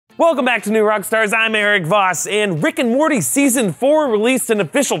Welcome back to New Rockstars. I'm Erik Voss, and Rick and Morty Season 4 released an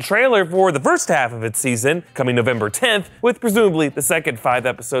official trailer for the first half of its season, coming November 10th, with presumably the second 5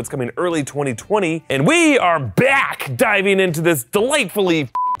 episodes coming early 2020. And we are back diving into this delightfully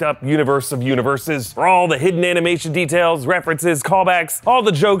up universe of universes for all the hidden animation details, references, callbacks, all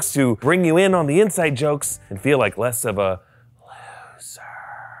the jokes to bring you in on the inside jokes and feel like less of a loser.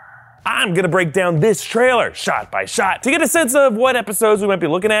 I'm gonna break down this trailer shot by shot to get a sense of what episodes we might be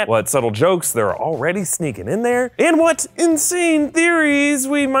looking at, what subtle jokes there are already sneaking in there, and what insane theories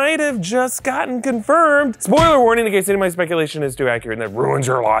we might have just gotten confirmed. Spoiler warning in case any of my speculation is too accurate and that ruins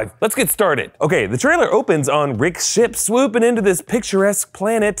your life. Let's get started. Okay, the trailer opens on Rick's ship swooping into this picturesque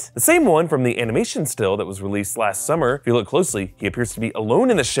planet, the same one from the animation still that was released last summer. If you look closely, he appears to be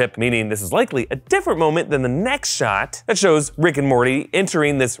alone in the ship, meaning this is likely a different moment than the next shot that shows Rick and Morty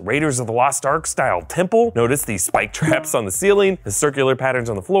entering this Raiders of the Lost Ark style temple. Notice the spike traps on the ceiling, the circular patterns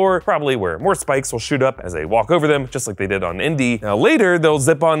on the floor, probably where more spikes will shoot up as they walk over them, just like they did on Indy. Now later, they'll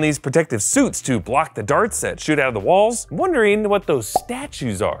zip on these protective suits to block the darts that shoot out of the walls. I'm wondering what those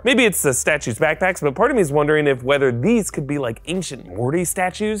statues are. Maybe it's the statues' backpacks, but part of me is wondering if whether these could be like ancient Morty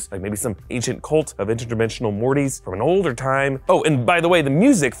statues, like maybe some ancient cult of interdimensional Mortys from an older time. Oh, and by the way, the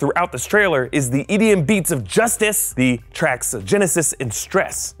music throughout this trailer is the EDM beats of Justice, the tracks Genesis and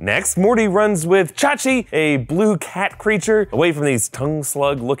Stress. Next, Morty runs with Chachi, a blue cat creature, away from these tongue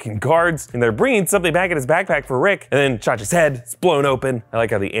slug looking guards, and they're bringing something back in his backpack for Rick, and then Chachi's head is blown open. I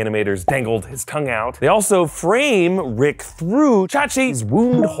like how the animators dangled his tongue out. They also frame Rick through Chachi's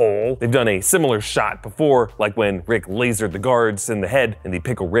wound hole. They've done a similar shot before, like when Rick lasered the guards in the head in the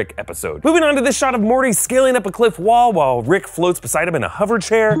Pickle Rick episode. Moving on to this shot of Morty scaling up a cliff wall while Rick floats beside him in a hover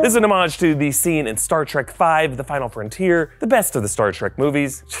chair. This is an homage to the scene in Star Trek V, The Final Frontier, the best of the Star Trek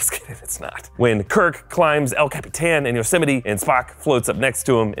movies. Just kidding, it's not. When Kirk climbs El Capitan in Yosemite and Spock floats up next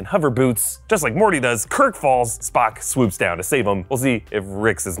to him in hover boots, just like Morty does, Kirk falls, Spock swoops down to save him. We'll see if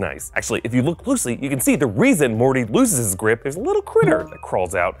Rick's is nice. Actually, if you look closely, you can see the reason Morty loses his grip. There's a little critter that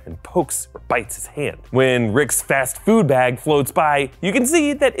crawls out and pokes or bites his hand. When Rick's fast food bag floats by, you can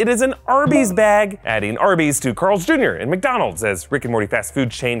see that it is an Arby's bag, adding Arby's to Carl's Jr. and McDonald's as Rick and Morty fast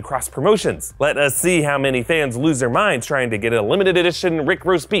food chain cross promotions. Let us see how many fans lose their minds trying to get a limited edition Rick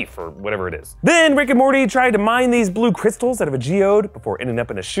roast beef or whatever it is. Then Rick and Morty tried to mine these blue crystals out of a geode before ending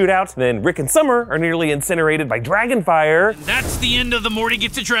up in a shootout. Then Rick and Summer are nearly incinerated by dragon fire. That's the end of the Morty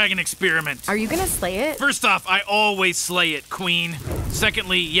Gets a Dragon experiment. Are you gonna slay it? First off, I always slay it, queen.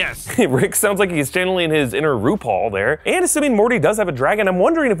 Secondly, yes. Rick sounds like he's channeling his inner RuPaul there. And assuming Morty does have a dragon, I'm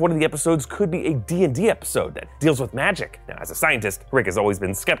wondering if one of the episodes could be a D&D episode that deals with magic. Now, as a scientist, Rick has always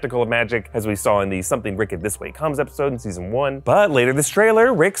been skeptical of magic, as we saw in the Something Wicked This Way Comes episode in season 1. But later this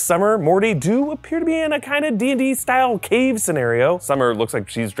trailer, Rick, Summer, Morty do appear to be in a kind of D&D style cave scenario. Summer looks like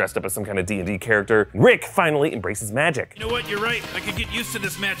she's dressed up as some kind of D&D character. Rick finally embraces magic. You know what, you're right. I could get used to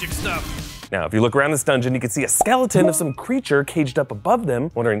this magic stuff. Now, if you look around this dungeon, you can see a skeleton of some creature caged up above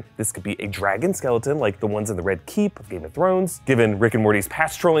them, wondering if this could be a dragon skeleton like the ones in the Red Keep of Game of Thrones. Given Rick and Morty's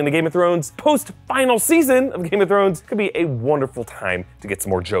past trolling to Game of Thrones, post-final season of Game of Thrones could be a wonderful time to get some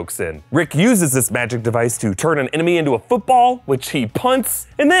more jokes in. Rick uses this magic device to turn an enemy into a football, which he punts,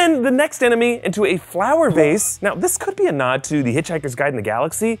 and then the next enemy into a flower vase. Now, this could be a nod to The Hitchhiker's Guide in the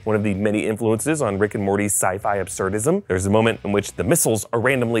Galaxy, one of the many influences on Rick and Morty's sci-fi absurdism. There's a moment in which the missiles are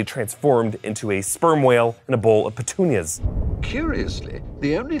randomly transformed into a sperm whale and a bowl of petunias. Curiously,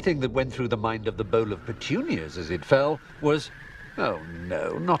 the only thing that went through the mind of the bowl of petunias as it fell was, oh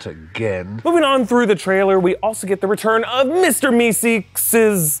no, not again. Moving on through the trailer, we also get the return of Mr.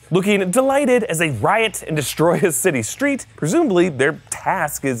 Meeseeks, looking delighted as they riot and destroy a city street. Presumably, their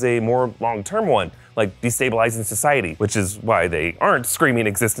task is a more long-term one, like destabilizing society, which is why they aren't screaming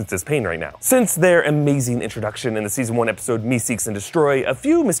existence as pain right now. Since their amazing introduction in the season 1 episode Meeseeks and Destroy, a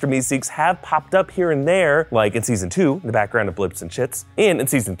few Mr. Meeseeks have popped up here and there, like in season 2, in the background of Blips and Chits, and in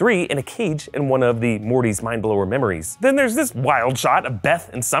season 3, in a cage in one of the Morty's Mindblower memories. Then there's this wild shot of Beth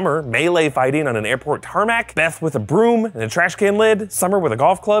and Summer melee fighting on an airport tarmac, Beth with a broom and a trash can lid, Summer with a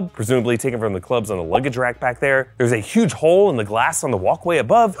golf club, presumably taken from the clubs on the luggage rack back there. There's a huge hole in the glass on the walkway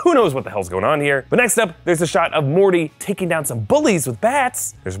above. Who knows what the hell's going on here? But next up, there's a shot of Morty taking down some bullies with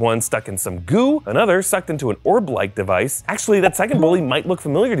bats. There's one stuck in some goo, another sucked into an orb-like device. Actually, that second bully might look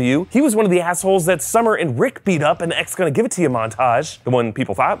familiar to you. He was one of the assholes that Summer and Rick beat up in the X Gonna Give It To You montage. The one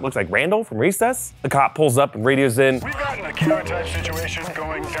people thought looked like Randall from Recess. The cop pulls up and radios in. We've got an Akira-type situation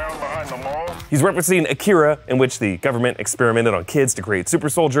going down behind the mall. He's referencing Akira, in which the government experimented on kids to create super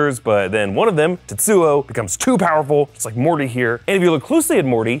soldiers, but then one of them, Tetsuo, becomes too powerful, just like Morty here. And if you look closely at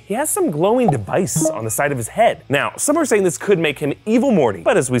Morty, he has some glowing device ice on the side of his head. Now, some are saying this could make him Evil Morty,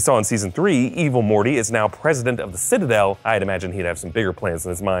 but as we saw in season 3, Evil Morty is now president of the Citadel. I'd imagine he'd have some bigger plans in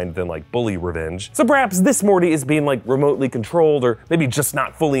his mind than like bully revenge. So perhaps this Morty is being like remotely controlled, or maybe just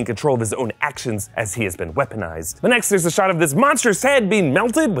not fully in control of his own actions as he has been weaponized. But next there's a shot of this monstrous head being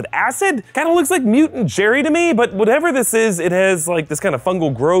melted with acid. Kind of looks like mutant Jerry to me, but whatever this is, it has like this kind of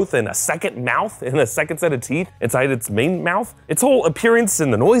fungal growth and a second mouth and a second set of teeth inside its main mouth. Its whole appearance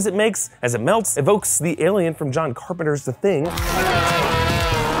and the noise it makes as it melts evokes the alien from John Carpenter's The Thing.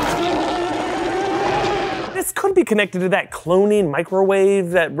 This could be connected to that cloning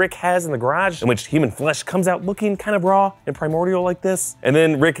microwave that Rick has in the garage, in which human flesh comes out looking kind of raw and primordial like this. And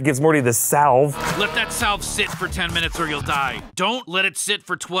then Rick gives Morty this salve. Let that salve sit for 10 minutes or you'll die. Don't let it sit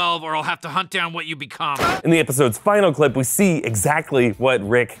for 12 or I'll have to hunt down what you become. In the episode's final clip, we see exactly what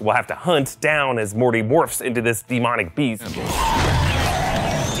Rick will have to hunt down as Morty morphs into this demonic beast.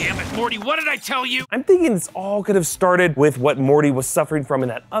 Damn it, Morty, what did I tell you? I'm thinking this all could have started with what Morty was suffering from in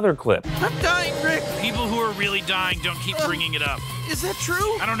that other clip. I'm dying, Rick. People who are really dying don't keep bringing it up. Is that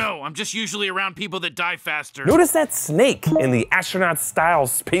true? I don't know. I'm just usually around people that die faster. Notice that snake in the astronaut-style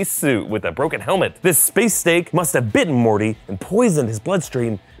spacesuit with a broken helmet. This space snake must have bitten Morty and poisoned his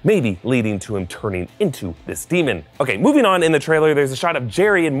bloodstream, maybe leading to him turning into this demon. Okay, moving on in the trailer, there's a shot of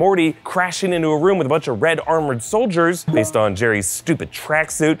Jerry and Morty crashing into a room with a bunch of red armored soldiers based on Jerry's stupid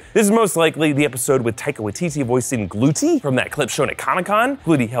tracksuit. This is most likely the episode with Taika Waititi voicing Gluty from that clip shown at Comic-Con.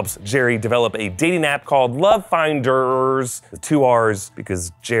 Gluty helps Jerry develop a dating app called Love Finders, with 2 R's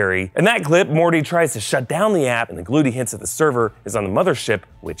because Jerry. In that clip, Morty tries to shut down the app and then Gluty hints that the server is on the mothership,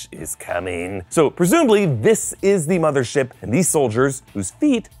 which is coming. So presumably this is the mothership, and these soldiers, whose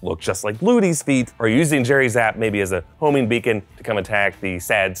feet look just like Gluty's feet, are using Jerry's app maybe as a homing beacon to come attack the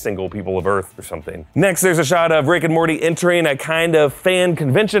sad single people of Earth or something. Next, there's a shot of Rick and Morty entering a kind of fan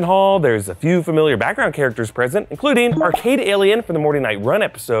convention hall. There's a few familiar background characters present, including Arcade Alien from the Morty Night Run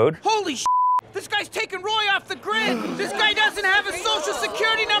episode. Holy sh**! This guy's taking Roy off the grid! This guy doesn't have a social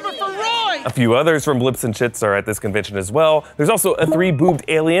security number for Roy! A few others from Blips and Chits are at this convention as well. There's also a 3-boobed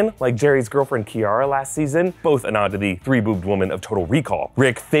alien, like Jerry's girlfriend Kiara last season, both a nod to the 3-boobed woman of Total Recall.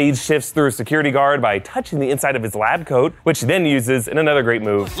 Rick phase shifts through a security guard by touching the inside of his lab coat, which he then uses in another great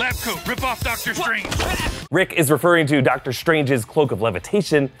move. Lab coat, rip off Dr. Strange. Rick is referring to Doctor Strange's cloak of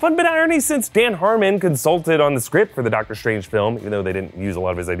levitation. Fun bit of irony since Dan Harmon consulted on the script for the Doctor Strange film, even though they didn't use a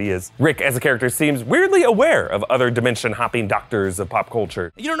lot of his ideas. Rick, as a character, seems weirdly aware of other dimension-hopping doctors of pop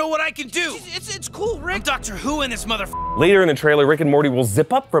culture. You don't know what I can do! It's cool, Rick! I'm Doctor Who in this motherfucker! Later in the trailer, Rick and Morty will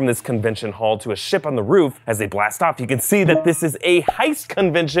zip up from this convention hall to a ship on the roof. As they blast off, you can see that this is a heist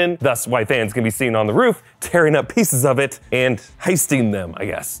convention, thus why fans can be seen on the roof, tearing up pieces of it and heisting them, I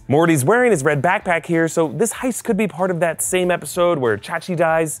guess. Morty's wearing his red backpack here, so this heist could be part of that same episode where Chachi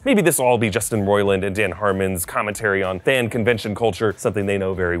dies. Maybe this will all be Justin Roiland and Dan Harmon's commentary on fan convention culture, something they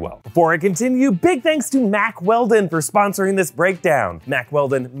know very well. Before I continue, big thanks to Mack Weldon for sponsoring this breakdown. Mack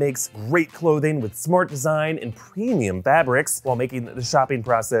Weldon makes great clothing with smart design and premium fabrics while making the shopping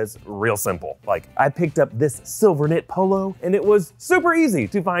process real simple. Like, I picked up this silver knit polo and it was super easy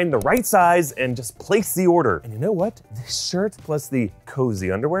to find the right size and just place the order. And you know what? This shirt plus the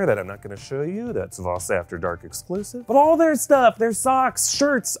cozy underwear that I'm not gonna show you, that's Voss After Dark exclusive, but all their stuff, their socks,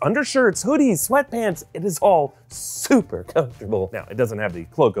 shirts, undershirts, hoodies, sweatpants, it is all super comfortable. Now, it doesn't have the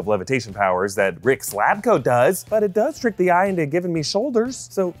cloak of levitation powers that Rick's lab coat does, but it does trick the eye into giving me shoulders,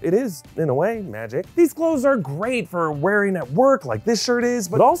 so it is, in a way, magic. These clothes are great for wearing at work like this shirt is,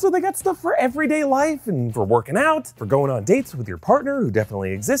 but also they got stuff for everyday life and for working out, for going on dates with your partner who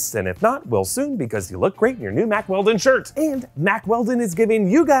definitely exists, and if not, will soon because you look great in your new Mack Weldon shirt. And Mack Weldon is giving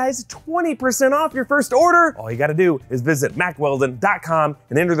you guys 20% off your first order. All you gotta do is visit mackweldon.com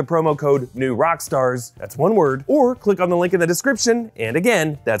and enter the promo code NEWROCKSTARS, that's one word, or click on the link in the description, and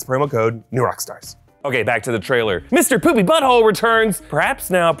again, that's promo code NEWROCKSTARS. Okay, back to the trailer. Mr. Poopybutthole returns,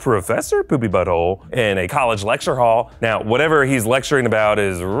 perhaps now Professor Poopybutthole, in a college lecture hall. Now, whatever he's lecturing about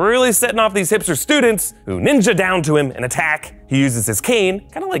is really setting off these hipster students who ninja down to him and attack. He uses his cane,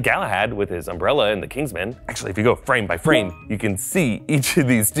 kind of like Galahad with his umbrella in The Kingsman. Actually, if you go frame by frame, you can see each of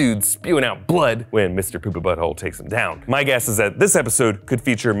these dudes spewing out blood when Mr. Poopybutthole takes them down. My guess is that this episode could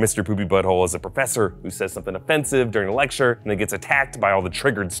feature Mr. Poopybutthole as a professor who says something offensive during a lecture and then gets attacked by all the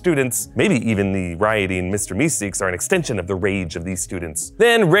triggered students. Maybe even the rioting Mr. Meeseeks are an extension of the rage of these students.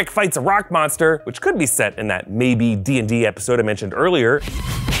 Then Rick fights a rock monster, which could be set in that maybe D&D episode I mentioned earlier.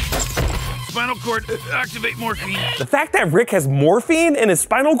 Spinal cord, activate morphine. The fact that Rick has morphine in his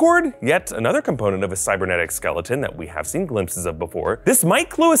spinal cord, yet another component of his cybernetic skeleton that we have seen glimpses of before, this might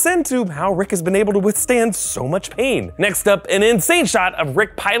clue us into how Rick has been able to withstand so much pain. Next up, an insane shot of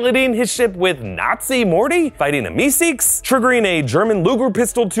Rick piloting his ship with Nazi Morty, fighting a Meeseeks, triggering a German Luger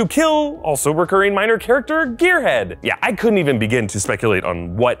pistol to kill, also recurring minor character Gearhead. Yeah, I couldn't even begin to speculate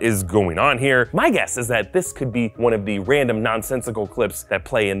on what is going on here. My guess is that this could be one of the random nonsensical clips that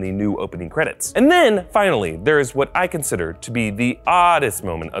play in the new opening credits. And then, finally, there is what I consider to be the oddest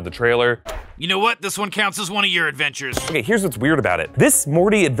moment of the trailer. You know what? This one counts as one of your adventures. Okay, here's what's weird about it. This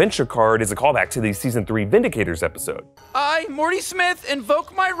Morty adventure card is a callback to the Season 3 Vindicators episode. I, Morty Smith,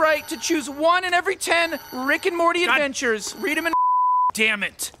 invoke my right to choose 1 in every 10 Rick and Morty adventures. Read them in. Damn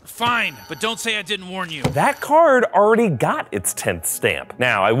it. Fine, but don't say I didn't warn you. That card already got its 10th stamp.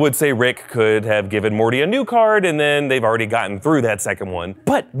 Now, I would say Rick could have given Morty a new card and then they've already gotten through that second one.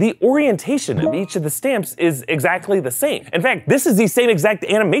 But the orientation of each of the stamps is exactly the same. In fact, this is the same exact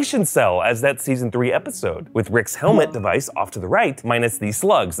animation cell as that Season 3 episode, with Rick's helmet device off to the right, minus the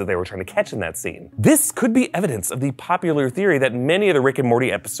slugs that they were trying to catch in that scene. This could be evidence of the popular theory that many of the Rick and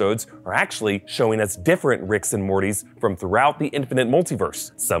Morty episodes are actually showing us different Ricks and Mortys from throughout the infinite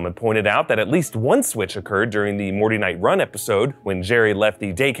multiverse. Some have pointed out that at least one switch occurred during the Morty Night Run episode when Jerry left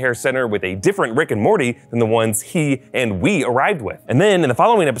the daycare center with a different Rick and Morty than the ones he and we arrived with. And then in the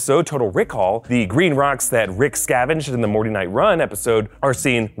following episode, Total Rick Haul, the green rocks that Rick scavenged in the Morty Night Run episode are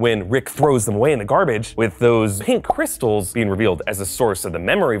seen when Rick throws them away in the garbage, with those pink crystals being revealed as a source of the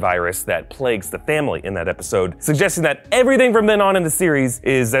memory virus that plagues the family in that episode, suggesting that everything from then on in the series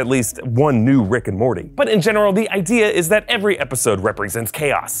is at least one new Rick and Morty. But in general, the idea is that every episode represents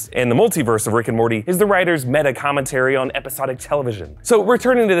chaos, and the multiverse of Rick and Morty is the writer's meta commentary on episodic television. So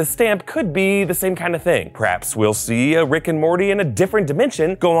returning to the stamp could be the same kind of thing. Perhaps we'll see a Rick and Morty in a different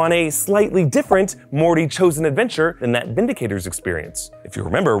dimension go on a slightly different Morty chosen adventure than that Vindicators experience. If you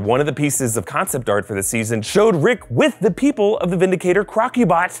remember, one of the pieces of concept art for the season showed Rick with the people of the Vindicator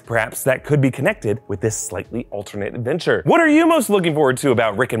Crocubot. Perhaps that could be connected with this slightly alternate adventure. What are you most looking forward to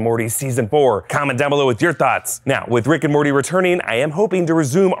about Rick and Morty Season 4? Comment down below with your thoughts. Now, with Rick and Morty returning, I am hoping to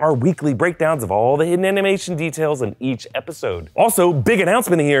resume our weekly breakdowns of all the hidden animation details in each episode. Also, big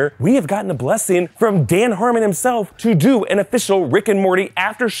announcement here, we have gotten a blessing from Dan Harmon himself to do an official Rick and Morty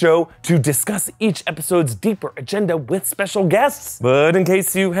after show to discuss each episode's deeper agenda with special guests. But in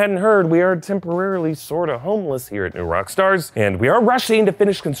case you hadn't heard, we are temporarily sorta homeless here at New Rockstars, and we are rushing to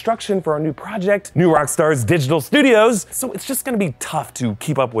finish construction for our new project, New Rockstars Digital Studios, so it's just gonna be tough to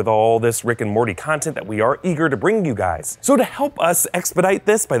keep up with all this Rick and Morty content that we are eager to bring you guys. So to help us expedite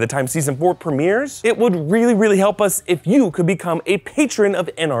this by the time Season 4 premieres, it would really help us if you could become a patron of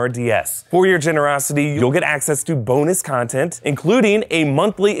NRDS. For your generosity, you'll get access to bonus content, including a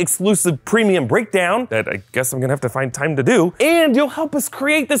monthly exclusive premium breakdown that I guess I'm gonna have to find time to do, and you'll help us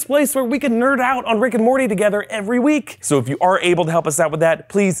create this place where we can nerd out on Rick and Morty together every week. So if you are able to help us out with that,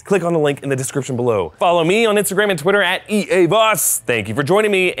 please click on the link in the description below. Follow me on Instagram and Twitter at EA Voss. Thank you for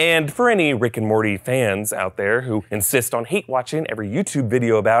joining me, and for any Rick and Morty fans out there who insist on hate watching every YouTube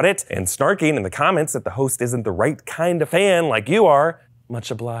video about it and snarking in the comments that the host isn't the right kind of fan like you are,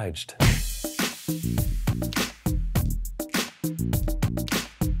 much obliged.